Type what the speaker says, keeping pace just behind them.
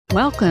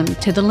Welcome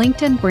to the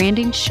LinkedIn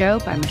Branding Show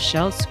by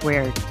Michelle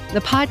Squared, the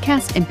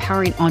podcast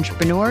empowering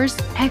entrepreneurs,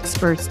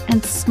 experts,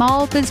 and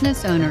small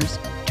business owners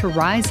to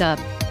rise up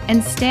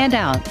and stand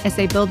out as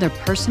they build their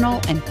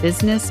personal and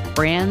business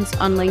brands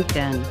on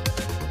LinkedIn.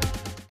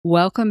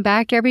 Welcome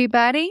back,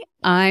 everybody.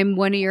 I'm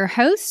one of your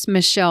hosts,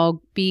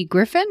 Michelle B.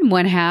 Griffin,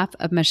 one half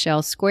of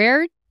Michelle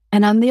Squared.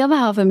 And I'm the other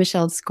half of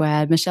Michelle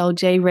Squared, Michelle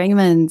J.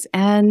 Raymond.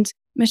 And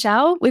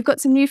Michelle, we've got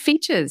some new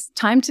features.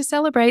 Time to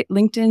celebrate.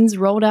 LinkedIn's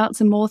rolled out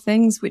some more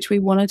things, which we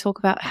want to talk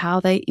about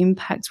how they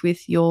impact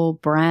with your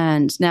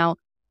brand. Now,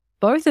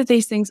 both of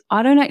these things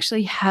I don't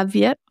actually have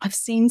yet. I've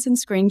seen some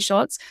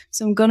screenshots,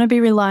 so I'm going to be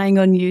relying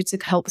on you to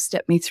help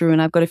step me through.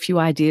 And I've got a few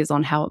ideas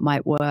on how it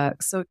might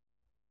work. So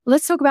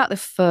let's talk about the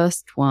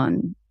first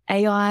one,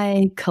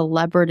 AI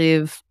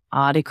collaborative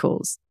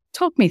articles.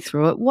 Talk me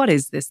through it. What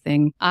is this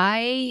thing?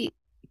 I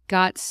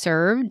got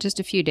served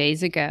just a few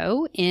days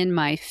ago in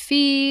my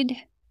feed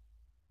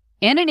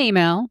and an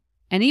email,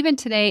 and even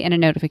today in a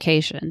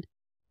notification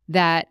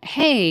that,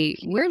 hey,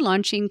 we're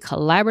launching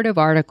collaborative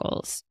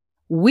articles.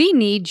 We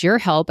need your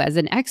help as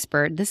an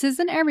expert. This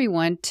isn't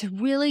everyone to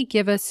really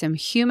give us some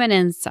human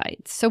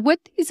insights. So what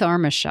these are,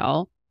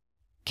 Michelle,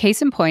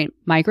 case in point,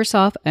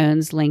 Microsoft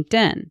owns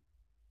LinkedIn.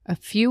 A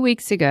few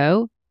weeks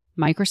ago,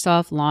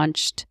 Microsoft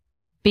launched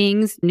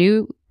Bing's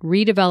new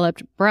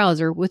redeveloped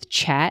browser with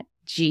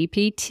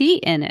ChatGPT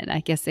in it. I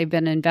guess they've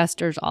been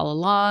investors all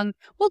along.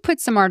 We'll put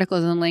some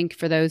articles and link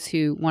for those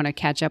who want to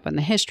catch up on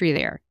the history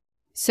there.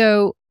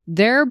 So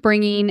they're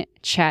bringing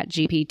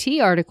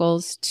ChatGPT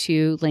articles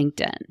to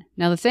LinkedIn.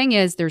 Now, the thing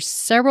is, there's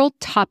several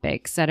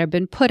topics that have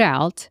been put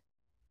out.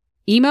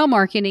 Email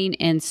marketing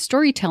and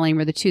storytelling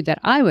were the two that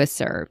I was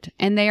served,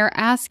 and they are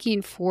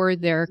asking for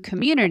their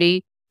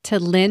community to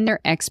lend their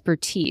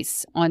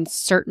expertise on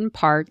certain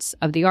parts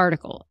of the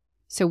article.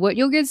 So what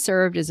you'll get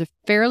served is a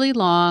fairly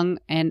long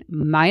and,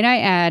 might I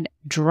add,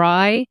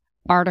 dry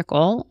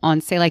article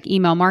on, say, like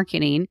email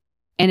marketing,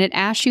 and it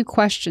asks you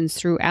questions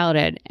throughout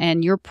it,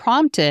 and you're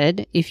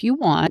prompted, if you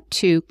want,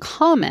 to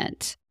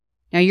comment.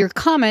 Now, your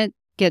comment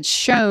gets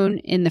shown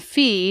in the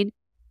feed,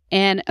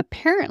 and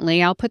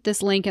apparently, I'll put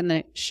this link in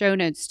the show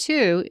notes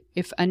too,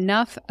 if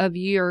enough of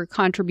your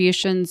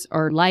contributions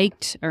are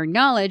liked or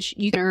acknowledged,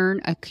 you can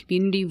earn a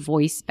community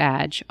voice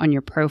badge on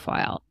your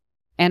profile.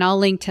 And I'll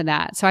link to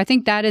that. So I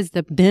think that is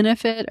the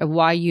benefit of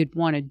why you'd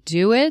want to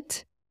do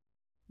it.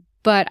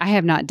 But I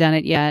have not done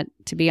it yet,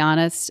 to be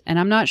honest. And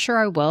I'm not sure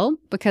I will,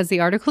 because the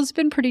article's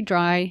been pretty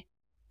dry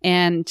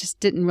and just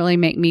didn't really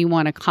make me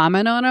want to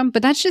comment on them.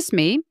 But that's just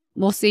me.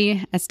 We'll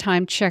see as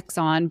time checks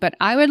on. But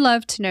I would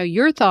love to know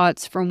your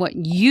thoughts from what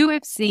you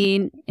have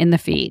seen in the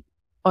feed.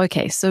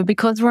 Okay, so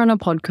because we're on a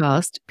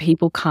podcast,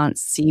 people can't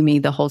see me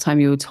the whole time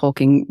you were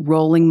talking,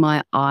 rolling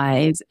my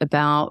eyes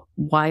about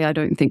why I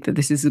don't think that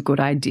this is a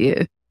good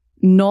idea.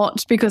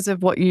 Not because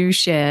of what you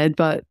shared,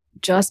 but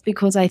just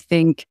because I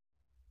think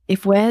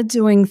if we're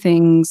doing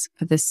things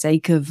for the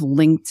sake of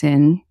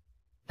LinkedIn,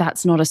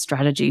 that's not a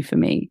strategy for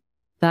me.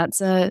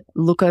 That's a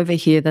look over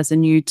here, there's a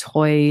new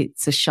toy,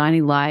 it's a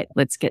shiny light,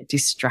 let's get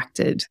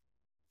distracted.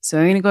 So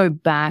I'm going to go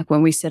back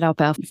when we set up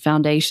our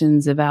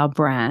foundations of our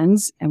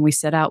brands and we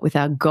set out with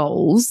our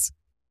goals.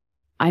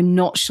 I'm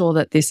not sure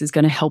that this is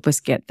going to help us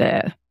get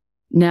there.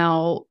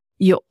 Now,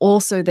 you're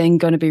also then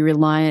going to be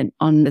reliant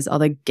on those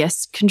other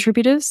guest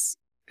contributors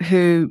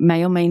who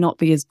may or may not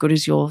be as good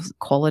as your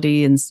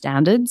quality and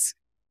standards.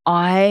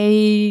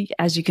 I,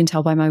 as you can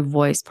tell by my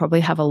voice,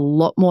 probably have a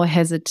lot more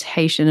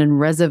hesitation and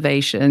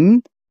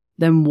reservation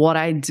than what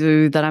I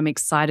do that I'm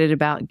excited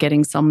about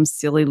getting some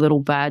silly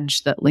little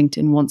badge that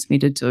LinkedIn wants me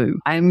to do.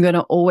 I'm going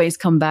to always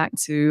come back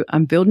to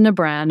I'm building a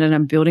brand and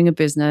I'm building a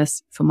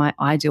business for my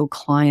ideal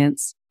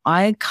clients.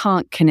 I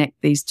can't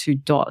connect these two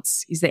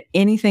dots. Is there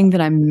anything that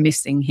I'm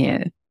missing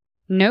here?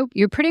 Nope.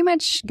 You pretty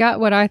much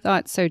got what I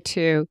thought so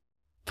too.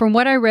 From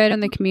what I read on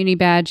the community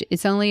badge,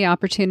 it's only an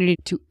opportunity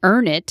to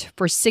earn it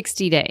for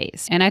 60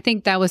 days. And I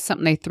think that was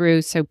something they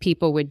threw so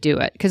people would do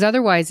it. Because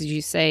otherwise, as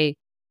you say,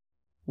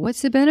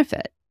 what's the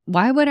benefit?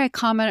 Why would I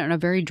comment on a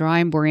very dry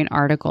and boring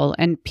article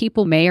and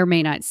people may or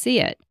may not see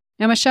it?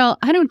 Now, Michelle,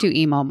 I don't do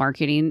email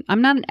marketing.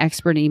 I'm not an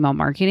expert in email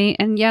marketing,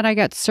 and yet I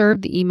got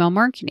served the email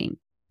marketing.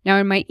 Now,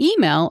 in my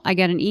email, I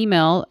got an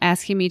email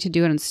asking me to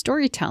do it on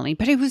storytelling,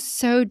 but it was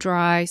so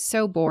dry,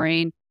 so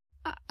boring.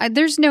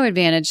 There's no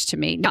advantage to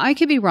me. Now, I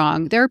could be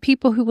wrong. There are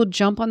people who will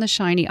jump on the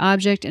shiny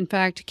object. In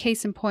fact,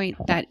 case in point,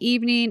 that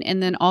evening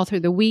and then all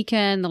through the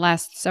weekend, the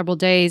last several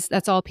days,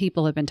 that's all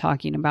people have been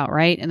talking about,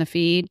 right, in the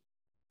feed.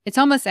 It's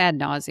almost ad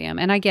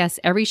nauseum. And I guess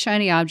every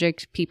shiny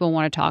object, people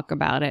want to talk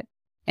about it.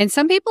 And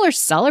some people are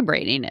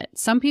celebrating it.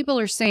 Some people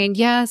are saying,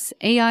 yes,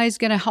 AI is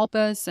going to help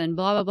us and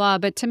blah, blah, blah.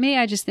 But to me,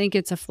 I just think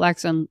it's a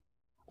flex on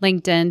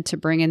LinkedIn to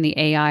bring in the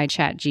AI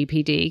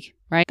ChatGPT,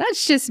 right?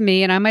 That's just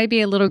me. And I might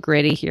be a little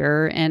gritty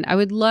here. And I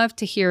would love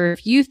to hear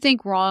if you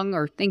think wrong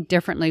or think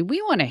differently.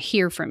 We want to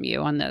hear from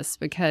you on this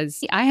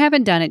because I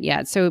haven't done it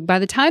yet. So by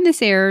the time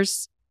this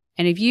airs,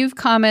 and if you've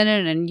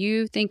commented and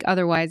you think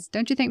otherwise,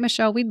 don't you think,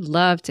 Michelle, we'd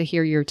love to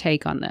hear your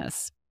take on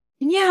this?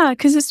 Yeah,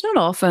 because it's not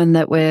often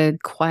that we're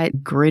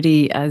quite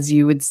gritty, as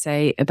you would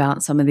say,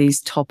 about some of these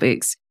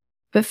topics.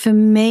 But for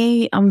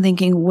me, I'm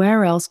thinking,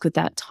 where else could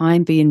that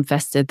time be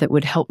invested that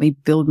would help me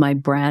build my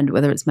brand,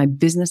 whether it's my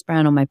business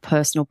brand or my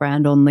personal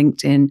brand on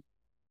LinkedIn,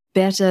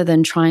 better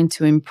than trying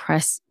to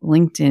impress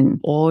LinkedIn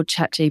or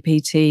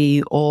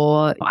ChatGPT,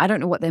 or I don't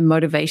know what their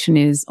motivation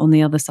is on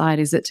the other side.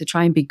 Is it to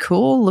try and be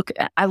cool? Look,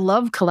 I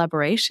love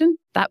collaboration,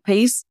 that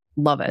piece,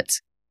 love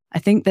it. I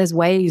think there's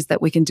ways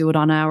that we can do it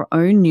on our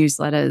own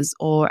newsletters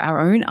or our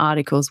own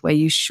articles where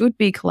you should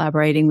be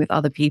collaborating with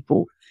other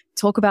people.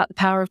 Talk about the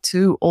power of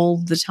two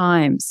all the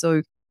time.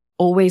 So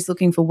always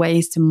looking for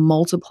ways to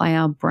multiply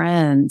our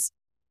brands.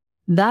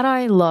 That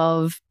I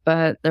love,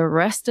 but the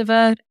rest of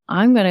it,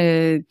 I'm going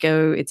to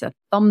go, it's a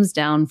thumbs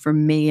down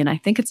from me. And I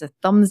think it's a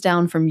thumbs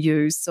down from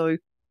you. So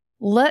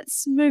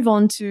let's move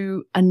on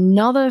to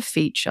another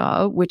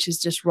feature, which is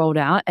just rolled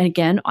out. And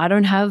again, I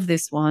don't have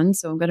this one,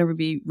 so I'm going to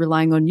be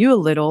relying on you a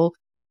little.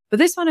 But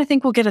this one, I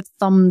think will get a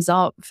thumbs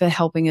up for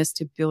helping us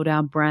to build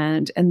our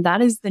brand. And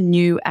that is the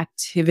new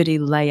activity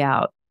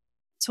layout.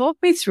 Talk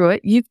me through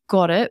it. You've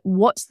got it.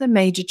 What's the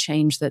major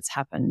change that's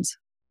happened?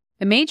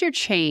 The major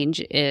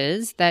change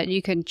is that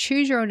you can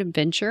choose your own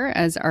adventure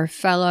as our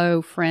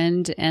fellow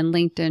friend and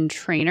LinkedIn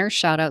trainer.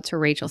 Shout out to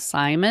Rachel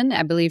Simon.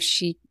 I believe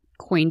she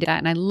coined that,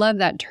 and I love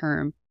that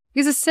term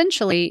because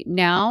essentially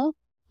now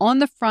on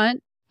the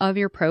front of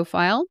your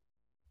profile,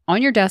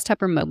 on your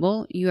desktop or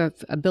mobile, you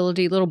have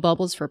ability, little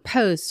bubbles for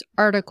posts,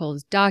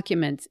 articles,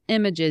 documents,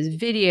 images,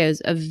 videos,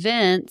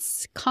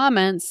 events,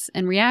 comments,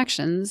 and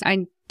reactions.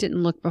 I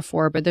didn't look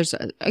before, but there's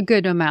a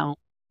good amount.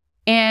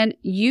 And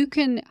you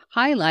can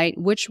highlight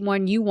which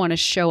one you want to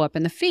show up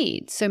in the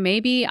feed. So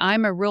maybe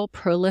I'm a real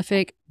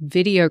prolific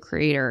video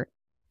creator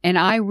and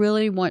I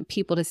really want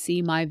people to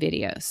see my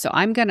videos. So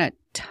I'm going to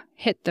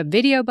hit the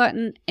video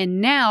button. And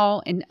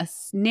now in a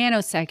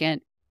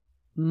nanosecond,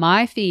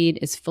 my feed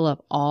is full of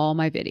all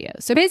my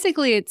videos. So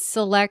basically it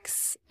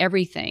selects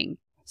everything.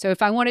 So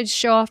if I wanted to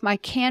show off my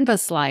Canva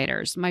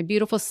sliders, my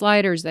beautiful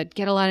sliders that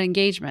get a lot of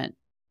engagement,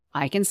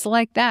 I can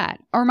select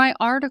that. Or my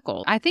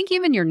article. I think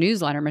even your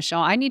newsletter,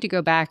 Michelle, I need to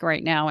go back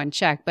right now and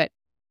check. But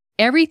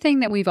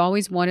everything that we've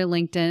always wanted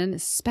LinkedIn,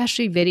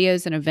 especially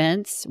videos and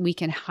events, we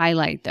can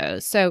highlight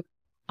those. So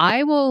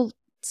I will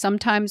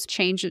sometimes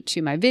change it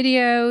to my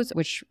videos,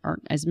 which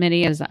aren't as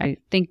many as I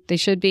think they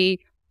should be.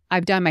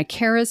 I've done my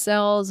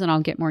carousels and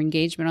I'll get more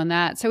engagement on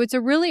that. So it's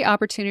a really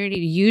opportunity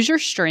to use your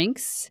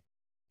strengths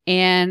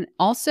and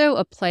also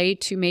a play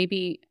to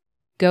maybe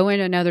go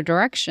in another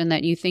direction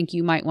that you think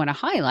you might want to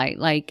highlight,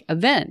 like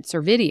events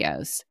or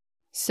videos.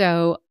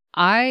 So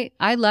I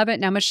love it.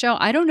 Now, Michelle,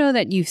 I don't know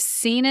that you've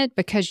seen it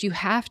because you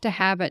have to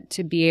have it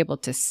to be able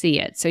to see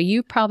it. So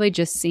you've probably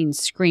just seen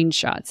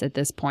screenshots at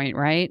this point,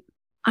 right?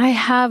 I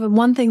have. And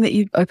one thing that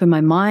you opened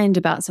my mind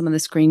about some of the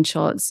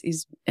screenshots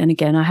is, and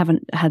again, I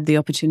haven't had the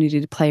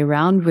opportunity to play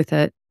around with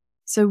it.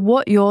 So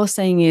what you're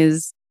saying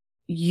is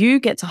you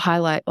get to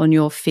highlight on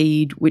your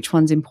feed which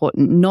one's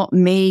important, not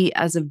me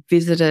as a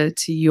visitor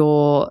to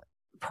your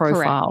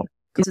profile.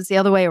 Because it's the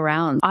other way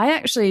around. I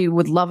actually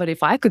would love it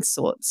if I could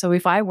sort. So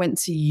if I went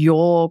to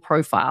your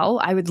profile,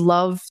 I would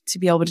love to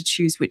be able to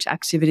choose which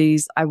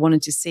activities I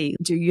wanted to see.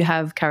 Do you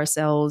have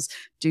carousels?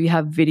 Do you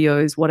have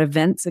videos? What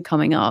events are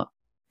coming up?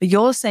 But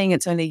you're saying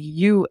it's only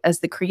you as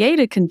the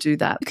creator can do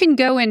that. You can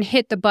go and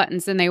hit the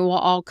buttons and they will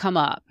all come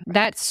up.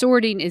 That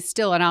sorting is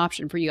still an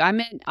option for you.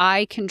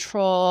 I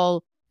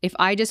control. If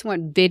I just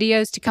want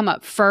videos to come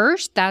up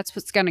first, that's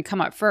what's going to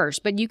come up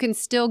first. But you can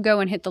still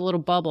go and hit the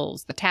little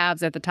bubbles, the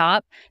tabs at the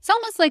top. It's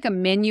almost like a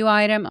menu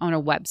item on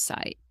a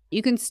website.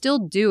 You can still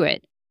do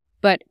it.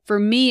 But for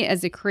me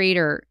as a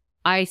creator,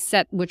 I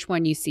set which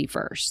one you see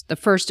first, the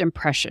first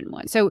impression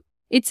one. So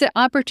it's an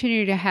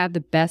opportunity to have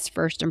the best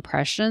first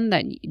impression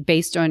that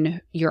based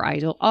on your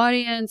ideal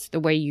audience, the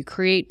way you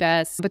create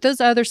best. But those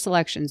other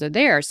selections are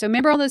there. So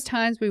remember all those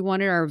times we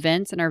wanted our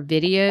events and our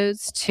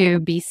videos to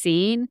be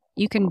seen?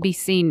 You can be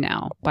seen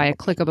now by a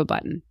click of a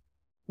button.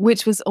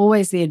 Which was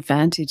always the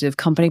advantage of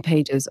company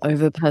pages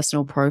over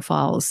personal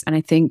profiles. And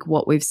I think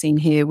what we've seen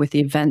here with the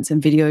events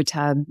and video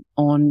tab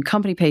on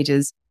company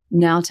pages,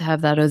 now to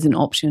have that as an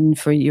option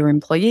for your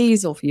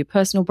employees or for your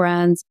personal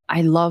brands,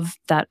 I love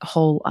that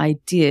whole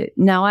idea.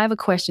 Now, I have a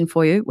question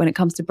for you when it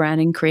comes to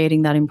branding,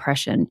 creating that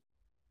impression.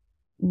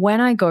 When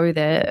I go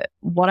there,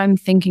 what I'm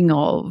thinking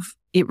of,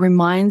 it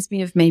reminds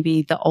me of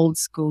maybe the old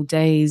school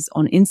days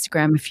on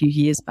Instagram a few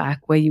years back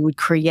where you would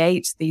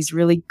create these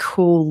really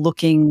cool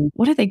looking,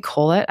 what do they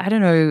call it? I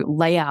don't know,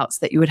 layouts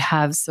that you would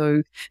have.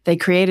 So they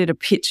created a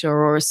picture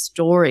or a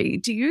story.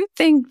 Do you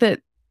think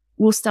that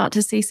we'll start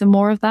to see some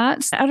more of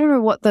that? I don't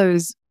know what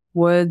those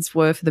words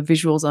were for the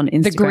visuals on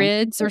Instagram. The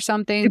grids or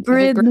something? The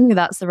grid, maybe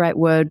that's the right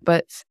word.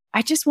 But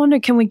I just wonder,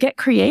 can we get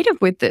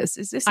creative with this?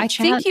 Is this a chance?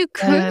 I think you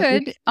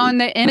could on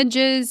the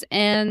images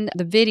and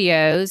the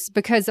videos,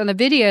 because on the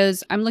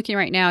videos, I'm looking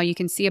right now, you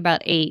can see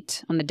about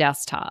 8 on the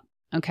desktop,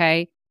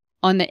 okay?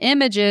 On the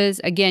images,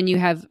 again, you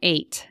have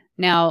 8.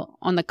 Now,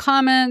 on the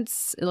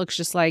comments, it looks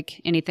just like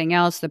anything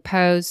else, the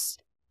posts.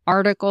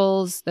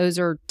 articles. Those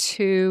are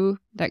two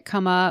that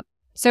come up.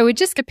 So it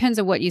just depends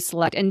on what you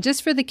select. And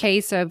just for the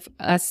case of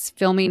us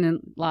filming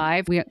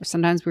live,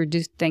 sometimes we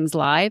do things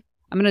live.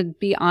 I'm going to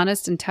be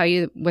honest and tell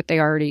you what they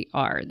already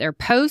are. They're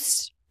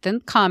posts,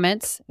 then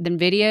comments, then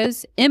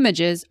videos,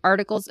 images,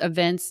 articles,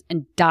 events,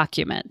 and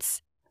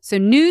documents. So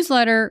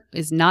newsletter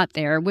is not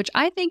there, which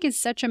I think is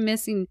such a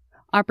missing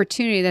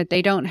opportunity that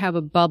they don't have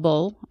a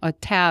bubble, a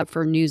tab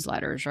for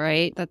newsletters,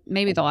 right? That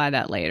maybe they'll add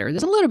that later.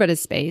 There's a little bit of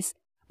space.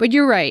 But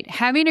you're right.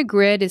 Having a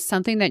grid is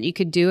something that you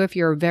could do if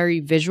you're a very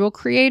visual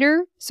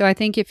creator. So I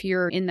think if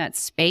you're in that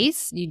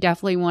space, you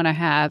definitely want to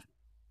have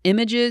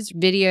images,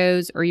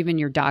 videos, or even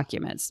your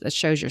documents that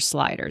shows your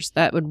sliders.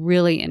 That would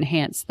really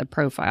enhance the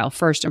profile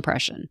first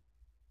impression.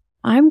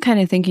 I'm kind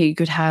of thinking you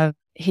could have,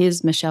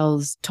 here's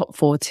Michelle's top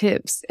 4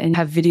 tips and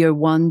have video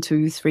 1,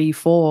 2, 3,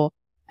 4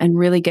 and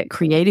really get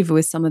creative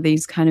with some of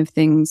these kind of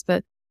things.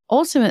 But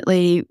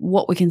ultimately,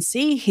 what we can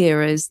see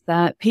here is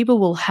that people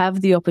will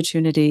have the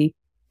opportunity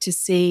to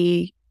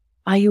see,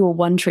 are you a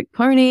one-trick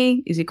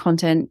pony? Is your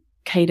content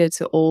catered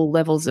to all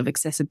levels of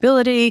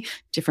accessibility,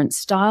 different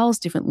styles,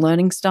 different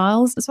learning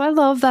styles? So I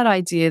love that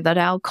idea that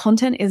our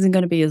content isn't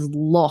going to be as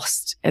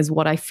lost as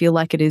what I feel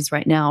like it is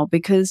right now,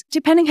 because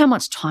depending how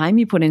much time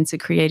you put into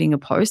creating a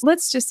post,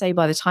 let's just say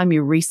by the time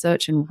you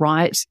research and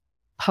write,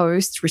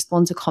 post,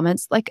 respond to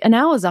comments, like an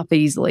hour's up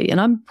easily. And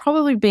I'm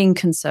probably being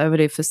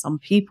conservative for some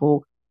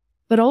people.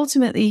 But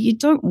ultimately, you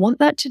don't want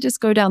that to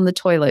just go down the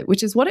toilet,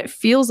 which is what it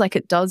feels like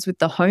it does with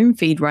the home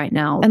feed right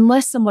now.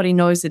 Unless somebody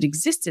knows it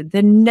existed,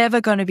 they're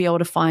never going to be able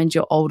to find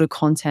your older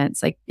content.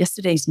 It's like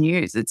yesterday's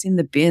news, it's in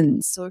the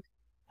bins. So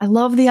I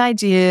love the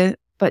idea,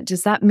 but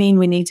does that mean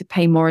we need to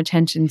pay more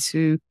attention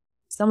to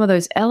some of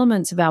those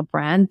elements of our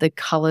brand, the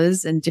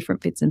colors and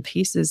different bits and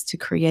pieces to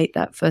create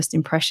that first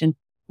impression,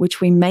 which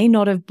we may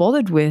not have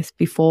bothered with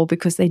before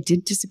because they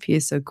did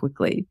disappear so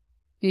quickly?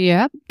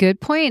 Yeah,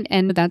 good point.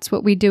 And that's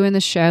what we do in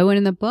the show and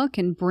in the book,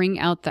 and bring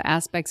out the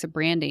aspects of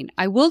branding.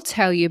 I will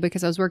tell you,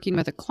 because I was working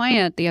with a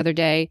client the other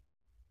day,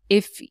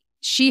 if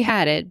she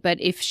had it, but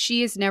if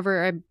she has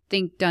never, I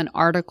think, done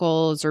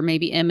articles or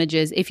maybe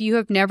images, if you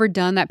have never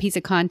done that piece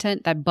of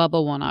content, that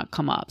bubble will not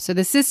come up. So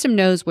the system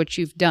knows what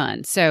you've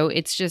done. So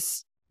it's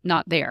just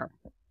not there.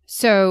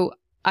 So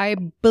I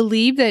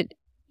believe that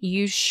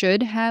you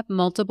should have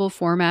multiple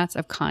formats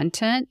of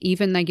content.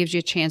 Even that gives you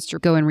a chance to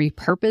go and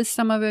repurpose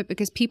some of it,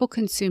 because people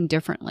consume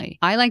differently.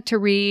 I like to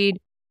read.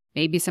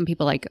 Maybe some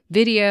people like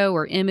video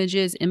or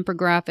images,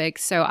 infographics.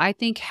 So I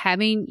think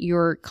having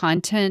your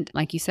content,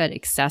 like you said,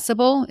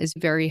 accessible is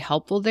very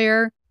helpful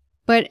there.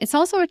 But it's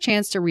also a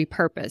chance to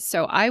repurpose.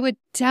 So I would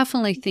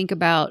definitely think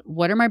about,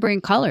 what are my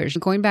brand colors?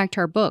 Going back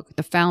to our book,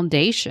 the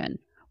foundation.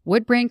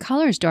 What brand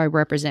colors do I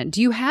represent?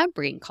 Do you have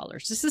brand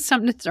colors? This is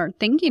something to start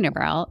thinking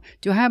about.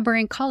 Do I have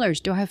brand colors?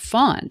 Do I have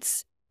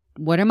fonts?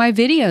 What are my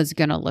videos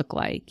going to look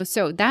like?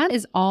 So that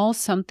is all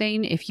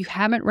something, if you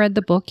haven't read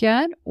the book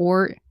yet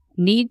or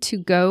need to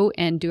go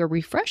and do a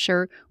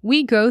refresher,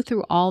 we go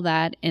through all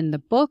that in the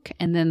book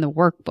and then the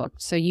workbook.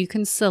 So you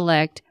can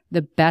select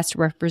the best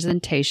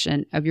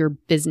representation of your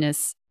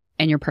business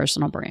and your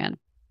personal brand.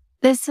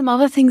 There's some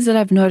other things that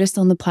I've noticed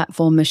on the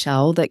platform,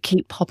 Michelle, that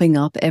keep popping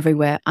up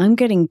everywhere. I'm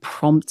getting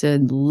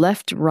prompted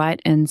left,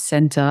 right, and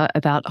center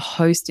about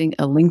hosting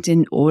a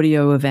LinkedIn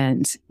audio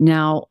event.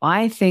 Now,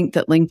 I think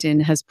that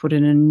LinkedIn has put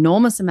an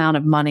enormous amount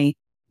of money,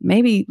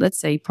 maybe, let's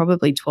say,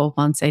 probably 12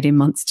 months, 18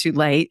 months too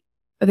late,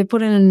 but they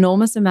put an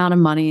enormous amount of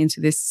money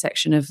into this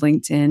section of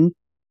LinkedIn.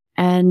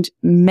 And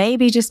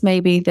maybe, just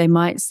maybe, they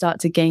might start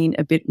to gain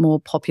a bit more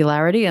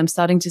popularity. I'm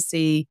starting to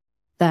see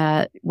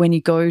that when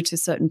you go to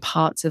certain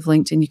parts of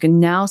LinkedIn, you can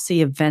now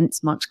see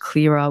events much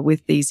clearer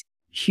with these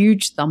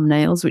huge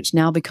thumbnails, which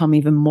now become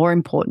even more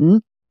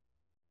important.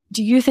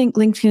 Do you think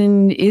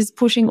LinkedIn is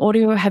pushing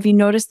audio? Have you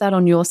noticed that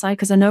on your side?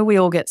 Because I know we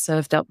all get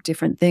served up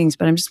different things,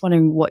 but I'm just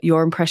wondering what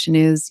your impression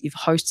is. You've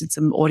hosted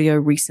some audio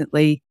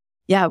recently.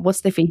 Yeah, what's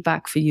the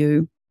feedback for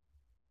you?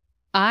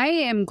 I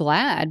am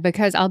glad,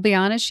 because I'll be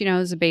honest, I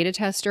was a beta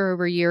tester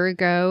over a year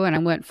ago, and I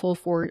went full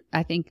for,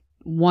 I think,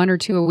 1 or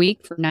 2 a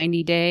week for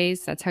 90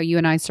 days. That's how you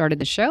and I started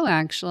the show,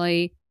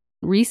 actually.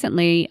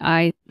 Recently,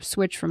 I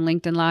switched from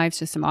LinkedIn Lives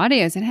to some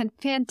audios and had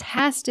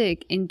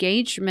fantastic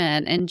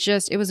engagement, and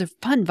just, it was a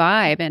fun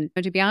vibe. And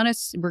to be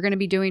honest, we're going to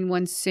be doing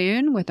one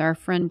soon with our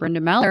friend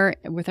Brenda Meller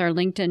with our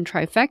LinkedIn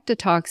Trifecta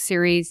Talk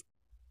series.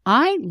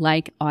 I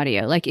like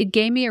audio. Like, it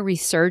gave me a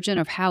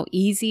resurgence of how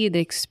easy the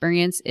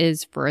experience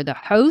is for the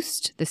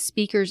host, the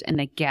speakers, and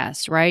the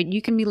guests, right?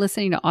 You can be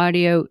listening to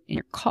audio in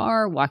your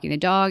car, walking the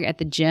dog, at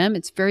the gym.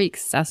 It's very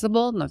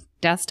accessible on the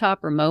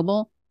desktop or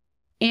mobile.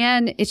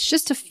 And it's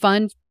just a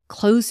fun,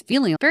 close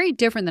feeling. Very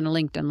different than a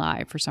LinkedIn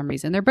Live for some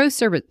reason. They're both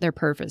serve their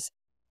purpose.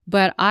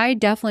 But I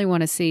definitely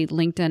want to see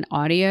LinkedIn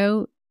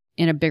audio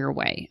in a bigger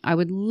way. I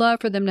would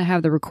love for them to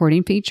have the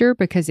recording feature,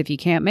 because if you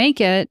can't make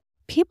it,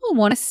 people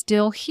want to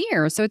still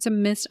hear. So it's a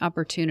missed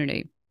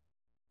opportunity.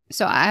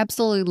 So I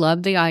absolutely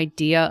love the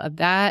idea of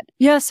that.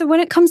 Yeah. So when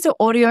it comes to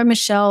audio,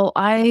 Michelle,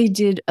 I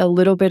did a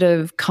little bit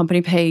of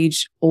company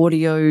page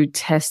audio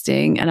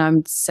testing, and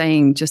I'm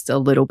saying just a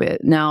little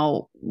bit.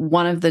 Now,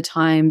 one of the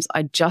times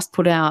I just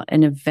put out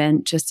an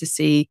event just to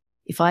see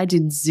if I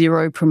did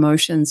 0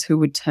 promotions, who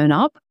would turn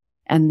up?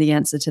 And the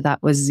answer to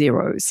that was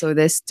 0. So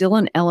there's still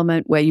an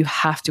element where you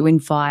have to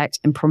invite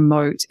and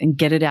promote and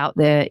get it out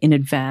there in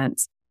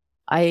advance.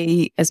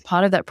 I, as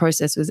part of that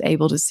process, was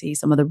able to see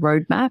some of the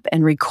roadmap,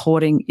 and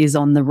recording is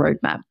on the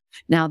roadmap.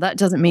 Now, that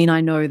doesn't mean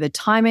I know the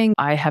timing.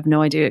 I have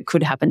no idea. It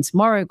could happen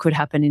tomorrow. It could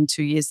happen in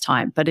 2 years'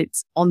 time, but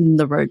it's on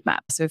the roadmap.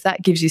 So if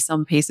that gives you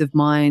some peace of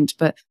mind,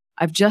 but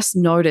I've just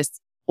noticed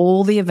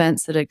all the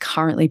events that are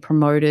currently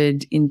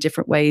promoted in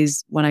different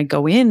ways when I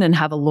go in and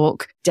have a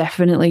look,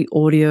 definitely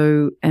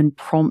audio and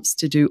prompts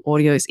to do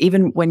audios.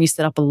 Even when you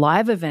set up a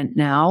live event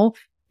now,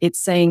 it's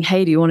saying,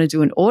 hey, do you want to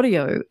do an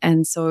audio?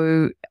 And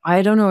so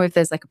I don't know if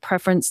there's like a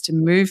preference to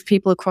move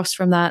people across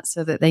from that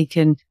so that they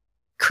can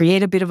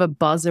create a bit of a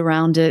buzz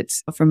around it.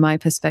 From my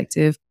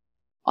perspective,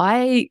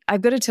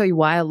 I've got to tell you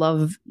why I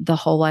love the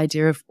whole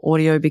idea of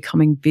audio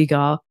becoming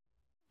bigger.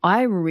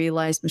 I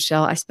realized,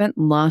 Michelle,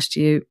 last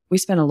year, we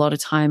spent a lot of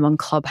time on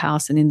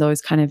Clubhouse and in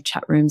those kind of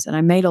chat rooms, and I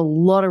made a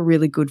lot of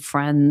really good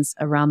friends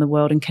around the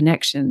world and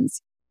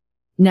connections.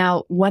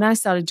 Now, when I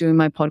started doing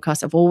my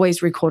podcast, I've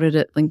always recorded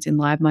at LinkedIn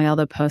Live, my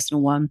other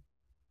personal one.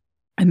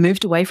 I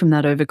moved away from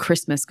that over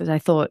Christmas because I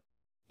thought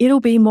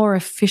it'll be more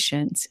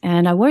efficient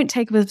and I won't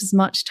take as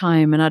much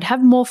time and I'd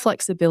have more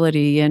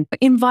flexibility, and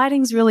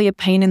inviting's really a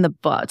pain in the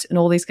butt and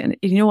all these kind of,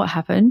 you know what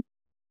happened?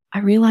 I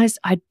realized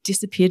I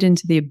disappeared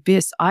into the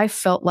abyss. I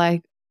felt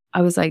like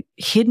I was like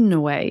hidden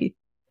away.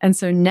 And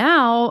so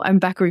now I'm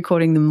back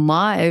recording them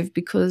live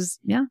because,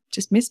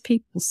 just miss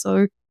people.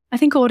 So I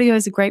think audio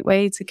is a great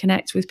way to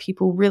connect with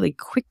people really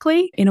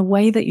quickly in a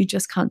way that you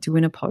just can't do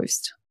in a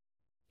post.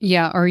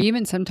 Yeah, or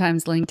even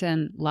sometimes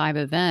LinkedIn live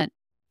event.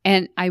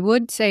 And I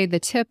would say the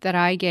tip that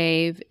I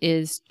gave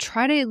is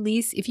try to at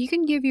least, if you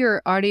can give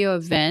your audio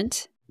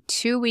event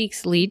 2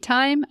 weeks lead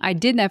time. I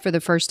did that for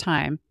the first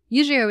time.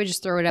 Usually I would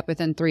just throw it up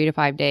within 3 to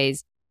 5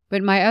 days.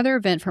 But my other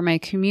event for my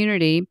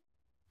community,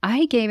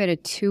 I gave it a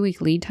 2-week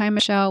lead time,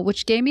 Michelle,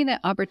 which gave me the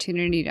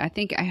opportunity. I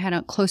think I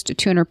had close to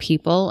 200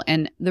 people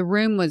and the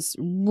room was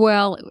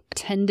well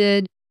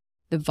attended.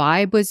 The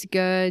vibe was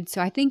good.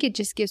 So I think it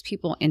just gives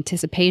people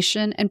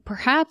anticipation, and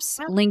perhaps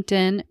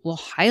LinkedIn will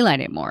highlight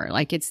it more.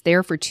 Like it's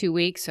there for 2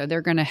 weeks, so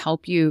they're going to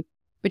help you.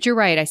 But you're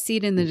right. I see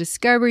it in the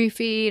discovery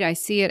feed. I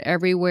see it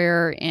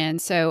everywhere. And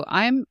so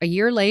I'm a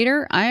year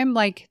later, I'm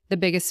like the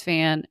biggest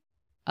fan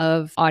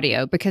of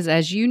audio because,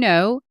 as you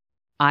know,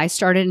 I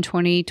started in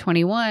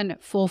 2021,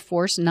 full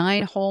force,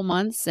 9 whole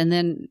months, and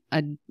then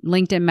a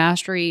LinkedIn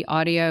Mastery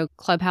audio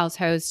Clubhouse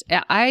host.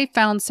 I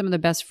found some of the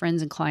best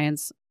friends and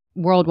clients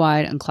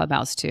worldwide on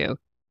Clubhouse too.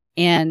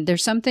 And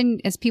there's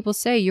something, as people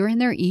say, you're in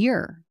their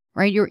ear,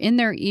 right? You're in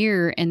their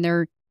ear and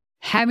they're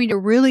having to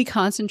really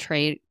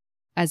concentrate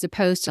as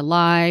opposed to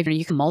live, or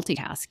you can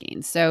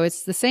multitasking. So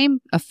it's the same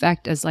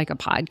effect as like a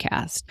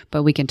podcast,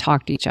 but we can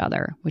talk to each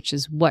other, which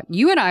is what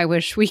you and I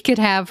wish we could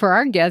have for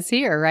our guests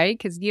here, right?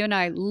 Because you and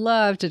I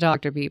love to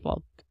talk to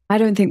people. I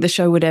don't think the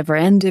show would ever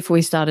end if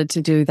we started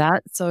to do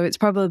that. So it's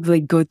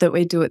probably good that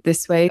we do it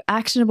this way.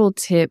 Actionable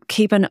tip,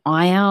 keep an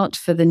eye out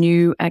for the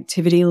new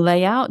activity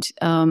layout.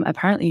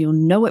 Apparently you'll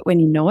know it when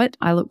you know it.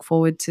 I look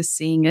forward to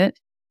seeing it.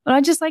 But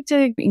I'd just like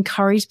to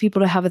encourage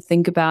people to have a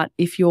think about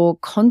if your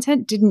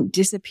content didn't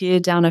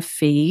disappear down a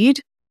feed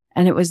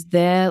and it was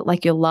there,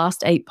 like your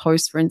last 8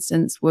 posts, for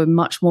instance, were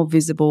much more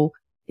visible.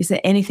 Is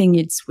there anything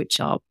you'd switch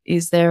up?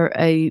 Is there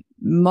a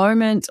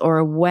moment or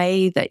a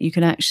way that you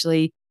can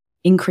actually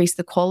increase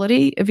the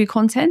quality of your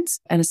content,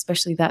 and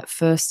especially that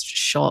first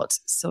shot?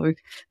 So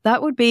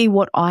that would be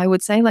what I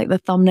would say. Like the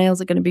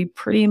thumbnails are going to be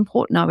pretty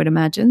important, I would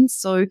imagine.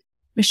 So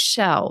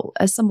Michelle,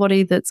 as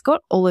somebody that's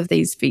got all of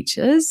these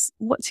features,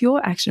 what's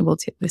your actionable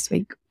tip this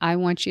week? I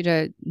want you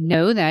to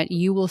know that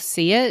you will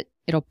see it.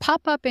 It'll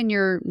pop up in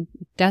your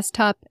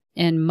desktop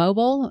and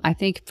mobile. I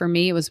think for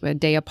me, it was a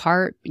day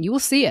apart. You will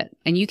see it,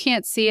 and you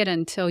can't see it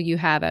until you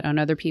have it on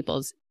other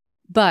people's.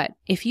 But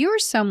if you're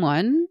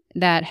someone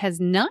that has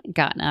not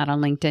gotten out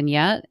on LinkedIn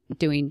yet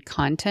doing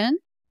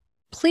content,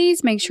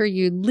 please make sure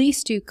you at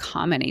least do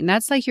commenting.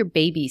 That's like your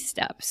baby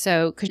step.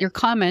 So, because your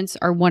comments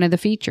are one of the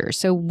features.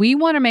 So we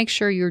want to make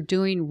sure you're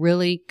doing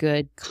really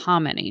good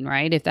commenting,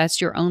 right? If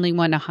that's your only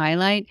one to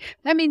highlight,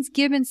 that means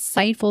give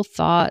insightful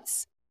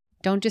thoughts.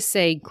 Don't just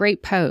say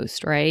great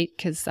post, right?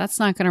 Because that's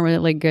not going to really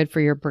look good for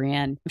your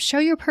brand. Show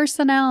your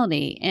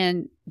personality.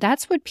 And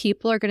that's what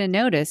people are going to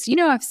notice. You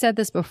know, I've said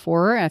this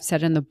before. I've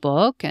said in the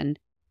book and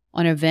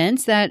on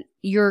events that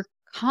your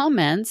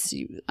comments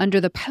under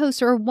the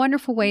post are a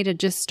wonderful way to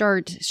just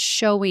start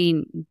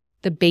showing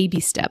the baby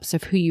steps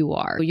of who you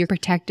are. You're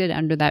protected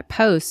under that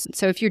post.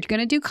 So if you're going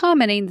to do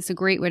commenting, that's a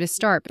great way to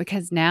start,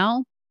 because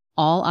now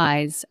all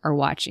eyes are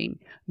watching.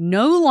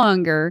 No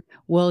longer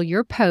will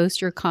your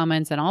post, your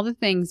comments, and all the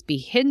things be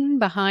hidden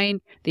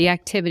behind the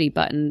activity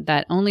button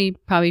that only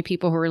probably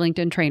people who are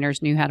LinkedIn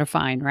trainers knew how to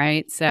find,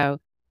 right? So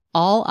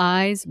All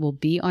eyes will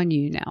be on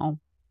you now.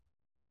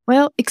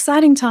 Well,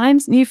 exciting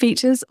times, new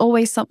features,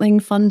 always something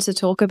fun to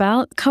talk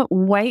about. Can't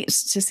wait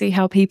to see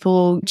how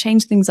people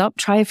change things up,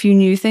 try a few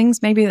new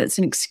things. Maybe that's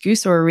an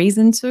excuse or a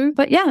reason to.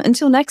 But yeah,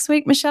 until next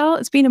week, Michelle,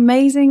 it's been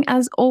amazing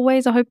as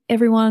always. I hope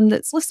everyone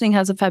that's listening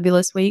has a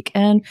fabulous week,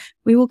 and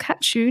we will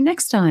catch you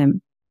next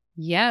time.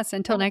 Yes,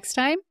 until next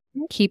time,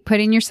 keep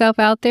putting yourself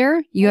out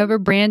there. You have a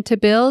brand to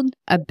build,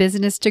 a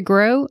business to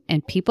grow,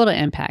 and people to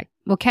impact.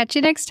 We'll catch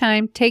you next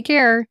time. Take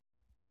care.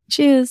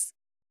 Cheers.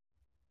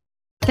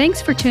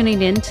 Thanks for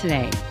tuning in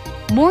today.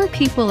 More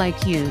people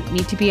like you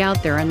need to be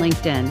out there on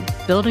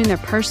LinkedIn, building their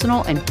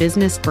personal and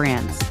business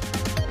brands.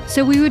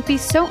 So we would be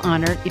so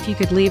honored if you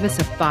could leave us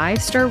a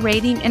 5-star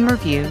rating and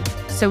review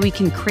so we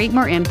can create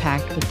more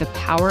impact with the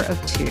power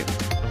of 2.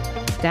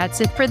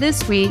 That's it for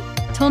this week.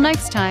 Till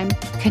next time,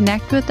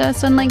 connect with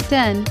us on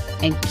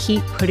LinkedIn and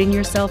keep putting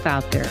yourself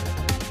out there.